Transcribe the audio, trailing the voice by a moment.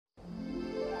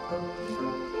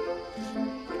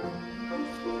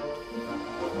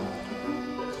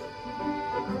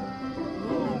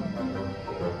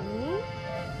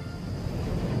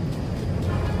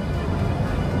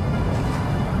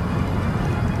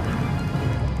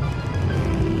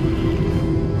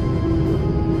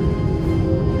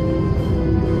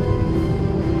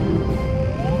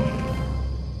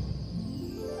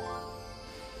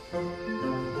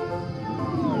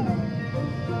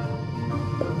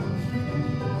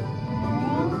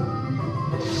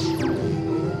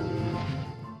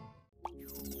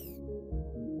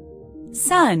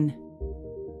Sun.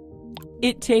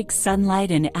 It takes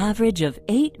sunlight an average of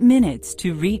 8 minutes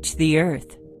to reach the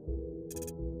Earth.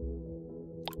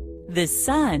 The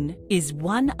Sun is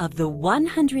one of the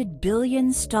 100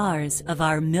 billion stars of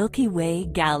our Milky Way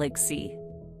galaxy.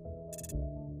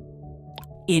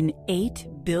 In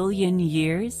 8 billion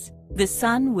years, the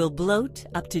Sun will bloat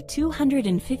up to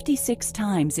 256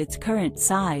 times its current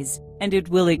size, and it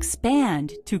will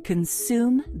expand to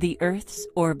consume the Earth's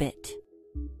orbit.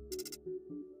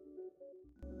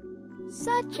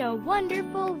 Such a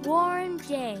wonderful warm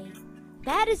day.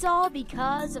 That is all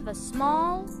because of a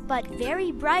small but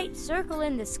very bright circle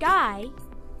in the sky,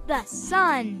 the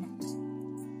Sun.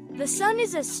 The Sun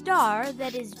is a star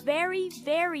that is very,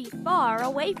 very far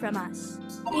away from us.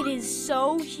 It is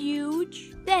so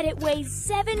huge that it weighs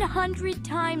 700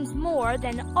 times more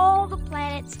than all the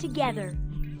planets together,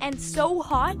 and so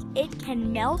hot it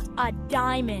can melt a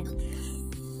diamond.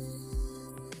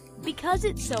 Because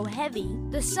it's so heavy,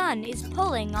 the Sun is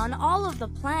pulling on all of the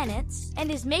planets and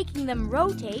is making them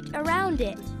rotate around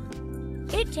it.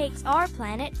 It takes our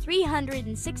planet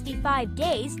 365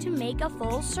 days to make a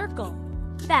full circle.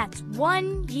 That's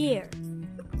 1 year.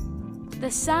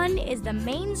 The Sun is the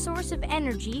main source of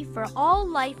energy for all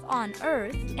life on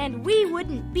Earth, and we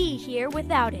wouldn't be here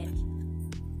without it.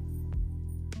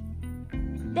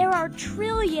 There are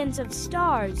trillions of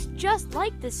stars just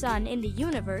like the Sun in the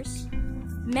universe.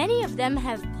 Many of them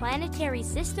have planetary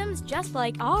systems just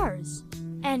like ours.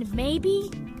 And maybe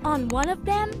on one of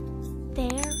them,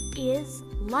 there is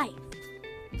life.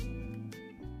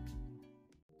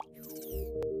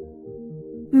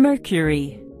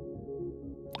 Mercury.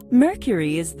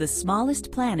 Mercury is the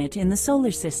smallest planet in the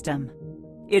solar system.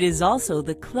 It is also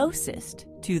the closest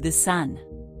to the Sun.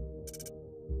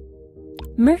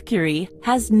 Mercury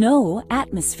has no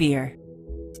atmosphere.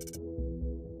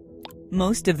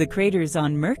 Most of the craters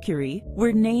on Mercury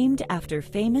were named after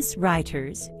famous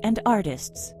writers and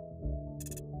artists.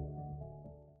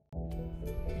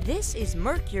 This is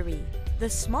Mercury, the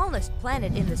smallest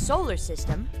planet in the solar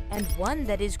system and one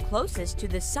that is closest to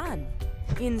the Sun.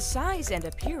 In size and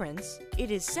appearance,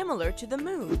 it is similar to the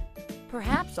Moon.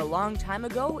 Perhaps a long time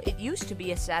ago, it used to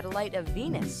be a satellite of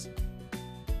Venus.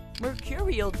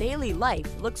 Mercurial daily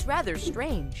life looks rather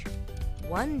strange.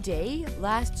 One day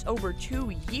lasts over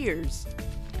 2 years.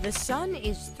 The Sun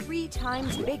is 3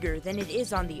 times bigger than it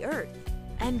is on the Earth.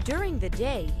 And during the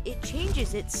day, it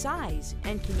changes its size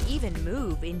and can even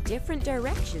move in different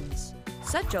directions.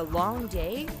 Such a long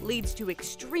day leads to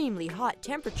extremely hot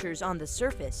temperatures on the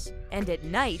surface. And at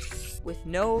night, with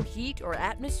no heat or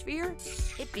atmosphere,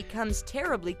 it becomes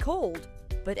terribly cold.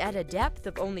 But at a depth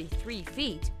of only 3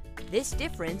 feet, this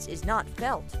difference is not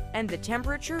felt, and the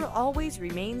temperature always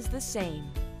remains the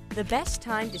same. The best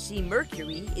time to see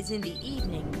Mercury is in the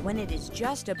evening when it is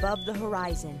just above the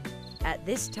horizon. At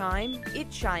this time,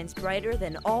 it shines brighter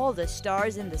than all the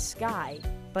stars in the sky,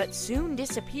 but soon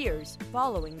disappears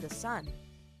following the Sun.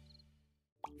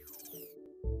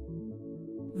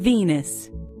 Venus.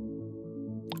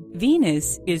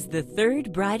 Venus is the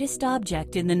 3rd brightest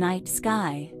object in the night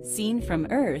sky, seen from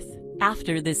Earth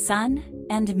after the Sun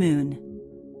and Moon.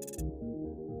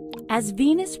 As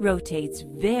Venus rotates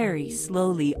very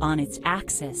slowly on its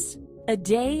axis, a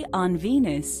day on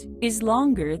Venus is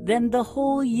longer than the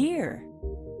whole year.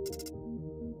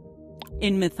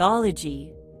 In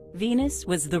mythology, Venus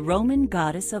was the Roman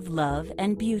goddess of love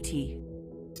and beauty.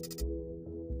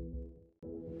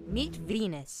 Meet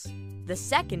Venus, the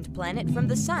 2nd planet from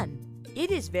the Sun.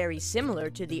 It is very similar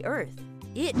to the Earth.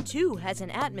 It too has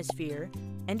an atmosphere,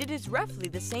 and it is roughly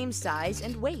the same size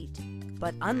and weight.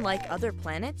 But unlike other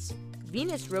planets,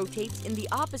 Venus rotates in the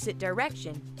opposite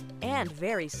direction and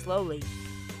very slowly.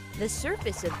 The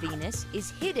surface of Venus is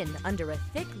hidden under a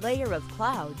thick layer of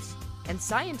clouds, and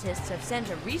scientists have sent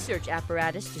a research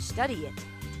apparatus to study it.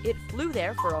 It flew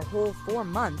there for a whole 4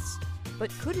 months,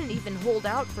 but couldn't even hold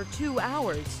out for 2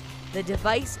 hours. The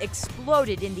device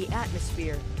exploded in the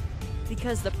atmosphere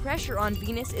because the pressure on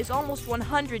Venus is almost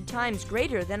 100 times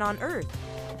greater than on Earth.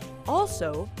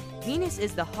 Also, Venus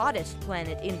is the hottest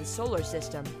planet in the solar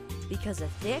system because a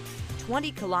thick,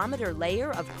 20-kilometer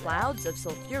layer of clouds of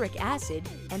sulfuric acid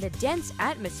and a dense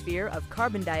atmosphere of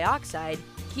carbon dioxide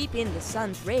keep in the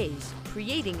Sun's rays,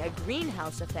 creating a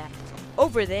greenhouse effect.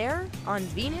 Over there, on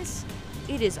Venus,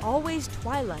 it is always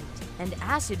twilight, and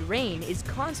acid rain is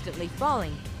constantly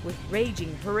falling, with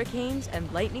raging hurricanes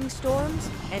and lightning storms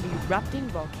and erupting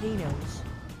volcanoes.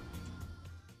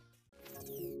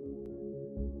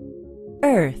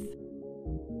 Earth.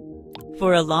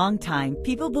 For a long time,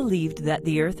 people believed that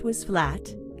the Earth was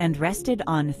flat and rested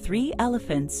on 3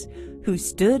 elephants who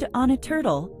stood on a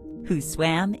turtle who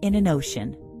swam in an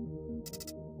ocean.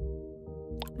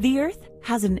 The Earth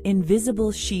has an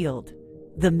invisible shield,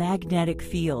 the magnetic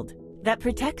field, that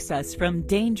protects us from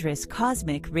dangerous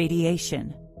cosmic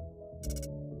radiation.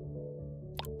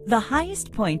 The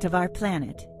highest point of our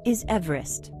planet is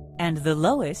Everest, and the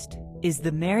lowest is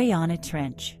the Mariana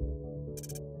Trench.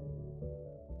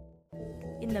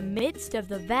 In the midst of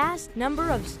the vast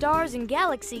number of stars and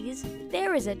galaxies,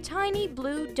 there is a tiny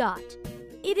blue dot.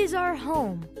 It is our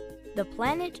home, the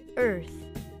planet Earth.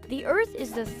 The Earth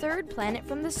is the third planet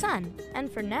from the Sun, and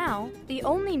for now, the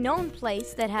only known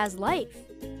place that has life.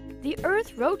 The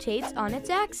Earth rotates on its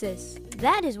axis.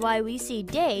 That is why we see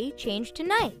day change to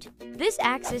night. This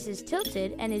axis is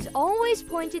tilted and is always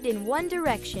pointed in one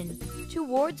direction,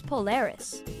 towards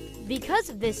Polaris. Because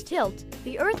of this tilt,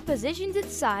 the Earth positions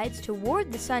its sides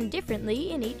toward the Sun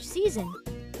differently in each season.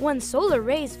 When solar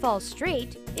rays fall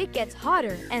straight, it gets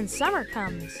hotter and summer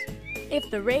comes.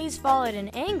 If the rays fall at an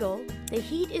angle, the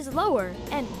heat is lower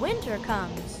and winter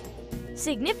comes.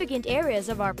 Significant areas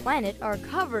of our planet are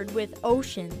covered with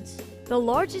oceans. The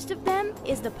largest of them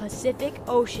is the Pacific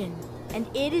Ocean, and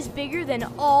it is bigger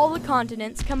than all the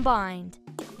continents combined.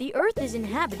 The Earth is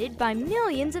inhabited by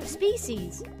millions of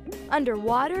species,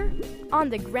 underwater, on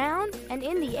the ground, and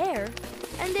in the air,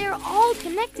 and they are all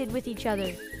connected with each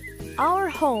other. Our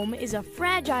home is a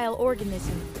fragile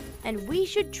organism, and we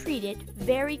should treat it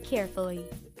very carefully.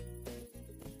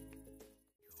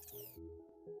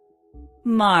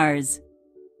 Mars.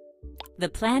 The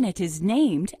planet is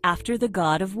named after the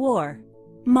god of war,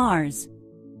 Mars.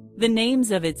 The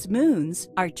names of its moons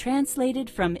are translated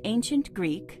from ancient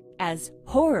Greek as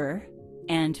horror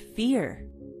and fear.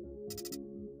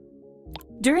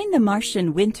 During the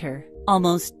Martian winter,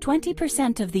 almost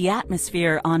 20% of the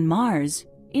atmosphere on Mars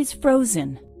is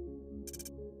frozen.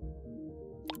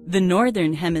 The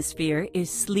northern hemisphere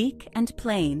is sleek and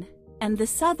plain, and the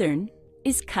southern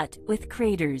is cut with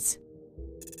craters.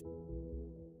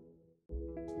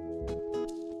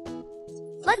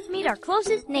 Let's meet our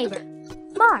closest neighbor,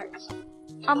 Mars.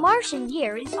 A Martian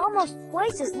year is almost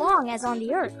twice as long as on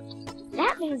the Earth.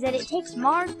 That means that it takes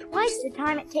Mars twice the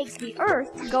time it takes the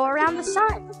Earth to go around the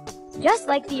Sun. Just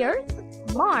like the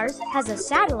Earth, Mars has a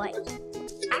satellite.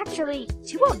 Actually,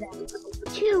 two of them.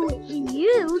 Two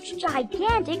huge,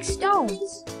 gigantic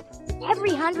stones.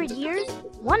 Every 100 years,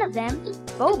 one of them,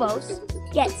 Phobos,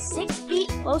 gets 6 feet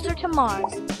closer to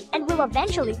Mars and will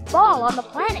eventually fall on the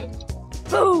planet.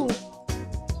 Boom!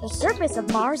 The surface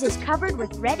of Mars is covered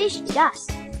with reddish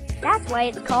dust. That's why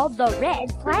it's called the Red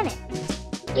Planet.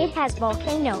 It has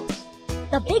volcanoes.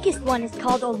 The biggest one is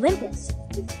called Olympus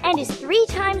and is 3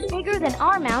 times bigger than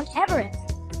our Mount Everest.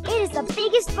 It is the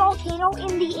biggest volcano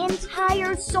in the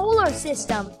entire solar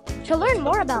system. To learn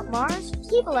more about Mars,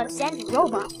 people have sent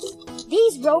robots.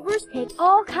 These rovers take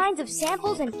all kinds of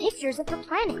samples and pictures of the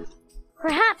planet.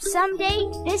 Perhaps someday,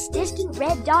 this distant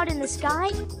red dot in the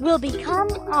sky will become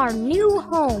our new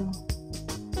home.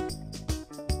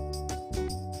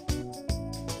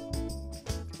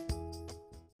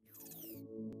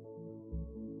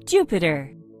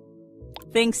 Jupiter.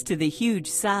 Thanks to the huge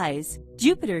size,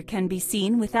 Jupiter can be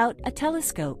seen without a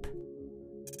telescope.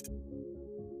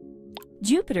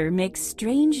 Jupiter makes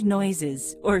strange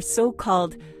noises, or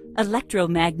so-called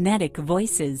electromagnetic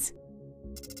voices.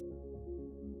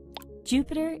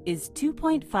 Jupiter is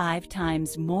 2.5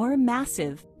 times more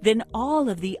massive than all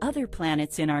of the other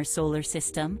planets in our solar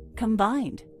system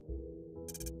combined.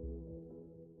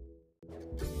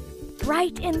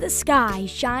 Bright in the sky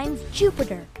shines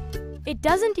Jupiter. It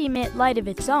doesn't emit light of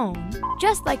its own.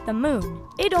 Just like the moon,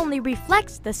 it only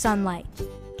reflects the sunlight.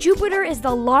 Jupiter is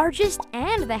the largest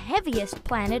and the heaviest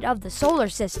planet of the solar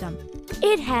system.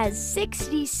 It has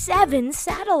 67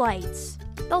 satellites.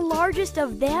 The largest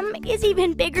of them is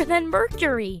even bigger than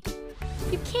Mercury.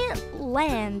 You can't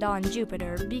land on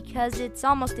Jupiter because it's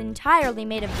almost entirely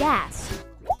made of gas.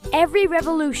 Every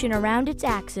revolution around its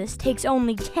axis takes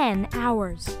only 10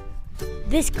 hours.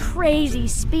 This crazy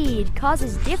speed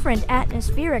causes different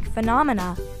atmospheric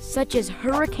phenomena, such as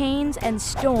hurricanes and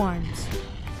storms.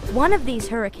 One of these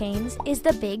hurricanes is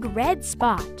the Big Red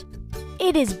Spot.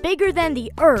 It is bigger than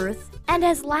the Earth and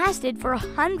has lasted for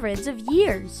hundreds of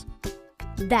years.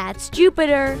 That's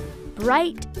Jupiter,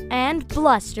 bright and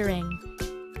blustering.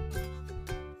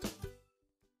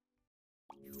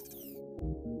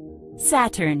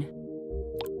 Saturn.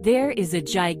 There is a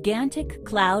gigantic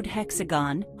cloud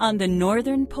hexagon on the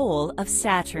northern pole of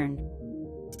Saturn.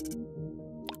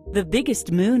 The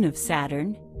biggest moon of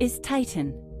Saturn is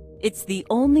Titan. It's the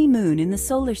only moon in the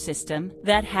solar system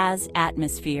that has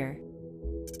atmosphere.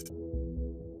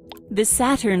 The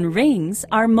Saturn rings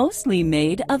are mostly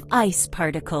made of ice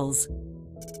particles.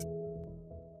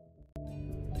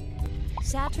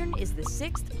 Saturn is the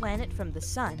sixth planet from the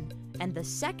Sun and the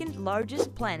second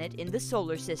largest planet in the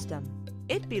solar system.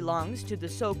 It belongs to the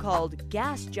so-called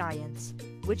gas giants,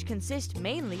 which consist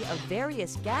mainly of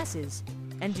various gases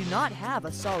and do not have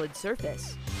a solid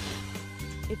surface.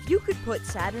 If you could put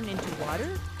Saturn into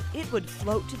water, it would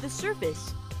float to the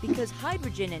surface because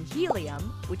hydrogen and helium,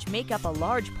 which make up a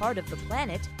large part of the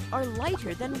planet, are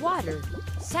lighter than water.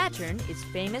 Saturn is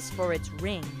famous for its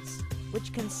rings,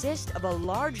 which consist of a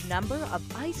large number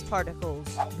of ice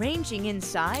particles, ranging in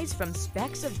size from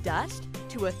specks of dust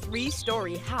to a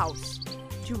 3-story house.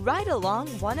 To ride along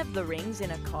one of the rings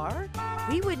in a car,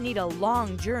 we would need a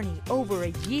long journey over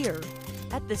a year.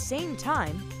 At the same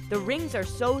time, the rings are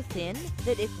so thin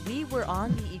that if we were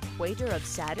on the equator of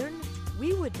Saturn,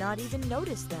 we would not even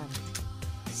notice them.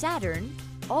 Saturn,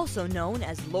 also known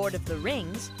as Lord of the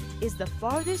Rings, is the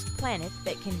farthest planet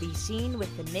that can be seen with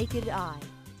the naked eye.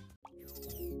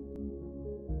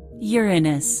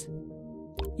 Uranus.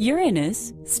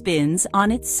 Uranus spins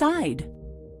on its side.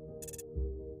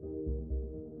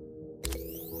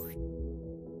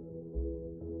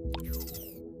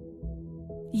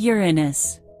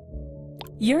 Uranus.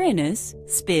 Uranus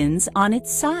spins on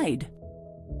its side.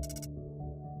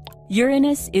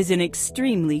 Uranus is an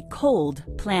extremely cold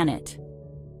planet.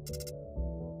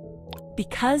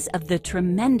 Because of the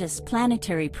tremendous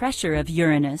planetary pressure of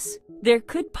Uranus, there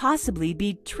could possibly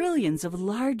be trillions of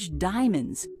large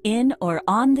diamonds in or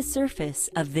on the surface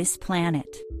of this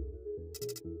planet.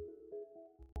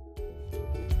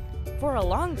 For a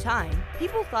long time,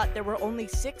 people thought there were only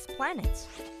 6 planets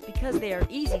because they are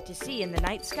easy to see in the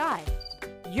night sky.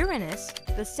 Uranus,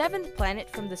 the 7th planet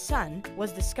from the Sun,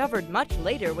 was discovered much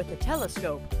later with a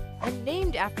telescope and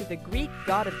named after the Greek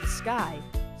god of the sky,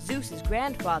 Zeus's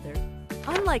grandfather.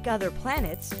 Unlike other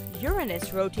planets,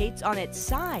 Uranus rotates on its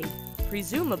side.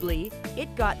 Presumably,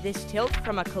 it got this tilt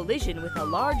from a collision with a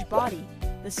large body,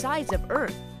 the size of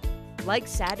Earth. Like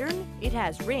Saturn, it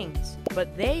has rings,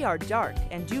 but they are dark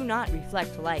and do not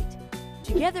reflect light.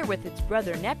 Together with its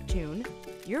brother Neptune,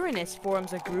 Uranus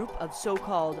forms a group of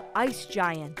so-called ice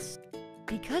giants.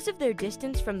 Because of their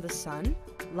distance from the Sun,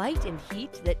 light and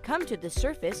heat that come to the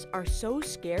surface are so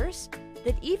scarce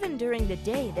that even during the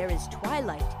day there is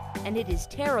twilight and it is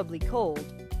terribly cold.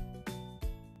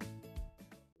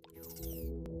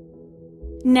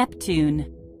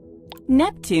 Neptune.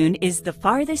 Neptune is the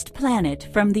farthest planet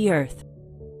from the Earth.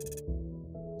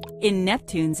 In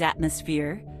Neptune's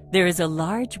atmosphere, there is a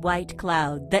large white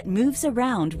cloud that moves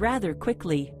around rather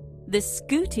quickly. The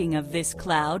scooting of this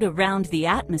cloud around the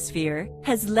atmosphere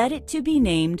has led it to be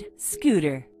named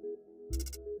Scooter.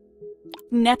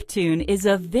 Neptune is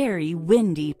a very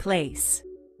windy place.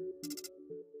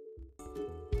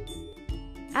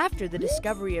 After the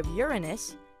discovery of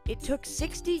Uranus, it took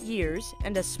 60 years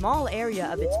and a small area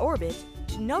of its orbit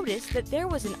to notice that there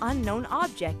was an unknown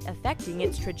object affecting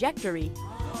its trajectory.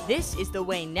 This is the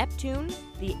way Neptune,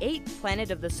 the 8th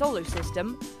planet of the solar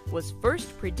system, was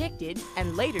first predicted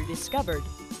and later discovered.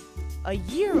 A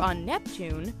year on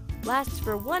Neptune lasts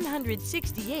for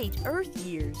 168 Earth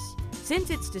years. Since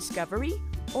its discovery,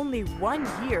 only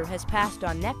 1 year has passed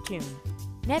on Neptune.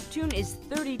 Neptune is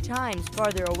 30 times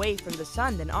farther away from the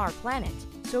Sun than our planet,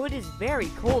 so it is very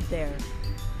cold there.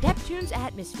 Neptune's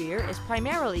atmosphere is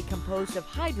primarily composed of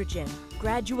hydrogen,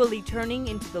 gradually turning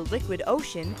into the liquid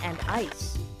ocean and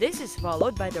ice. This is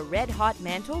followed by the red-hot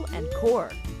mantle and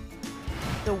core.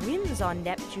 The winds on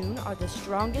Neptune are the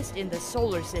strongest in the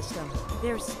solar system.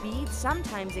 Their speeds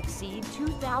sometimes exceed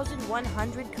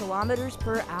 2,100 kilometers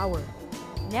per hour.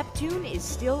 Neptune is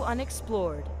still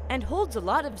unexplored and holds a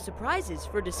lot of surprises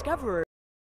for discoverers.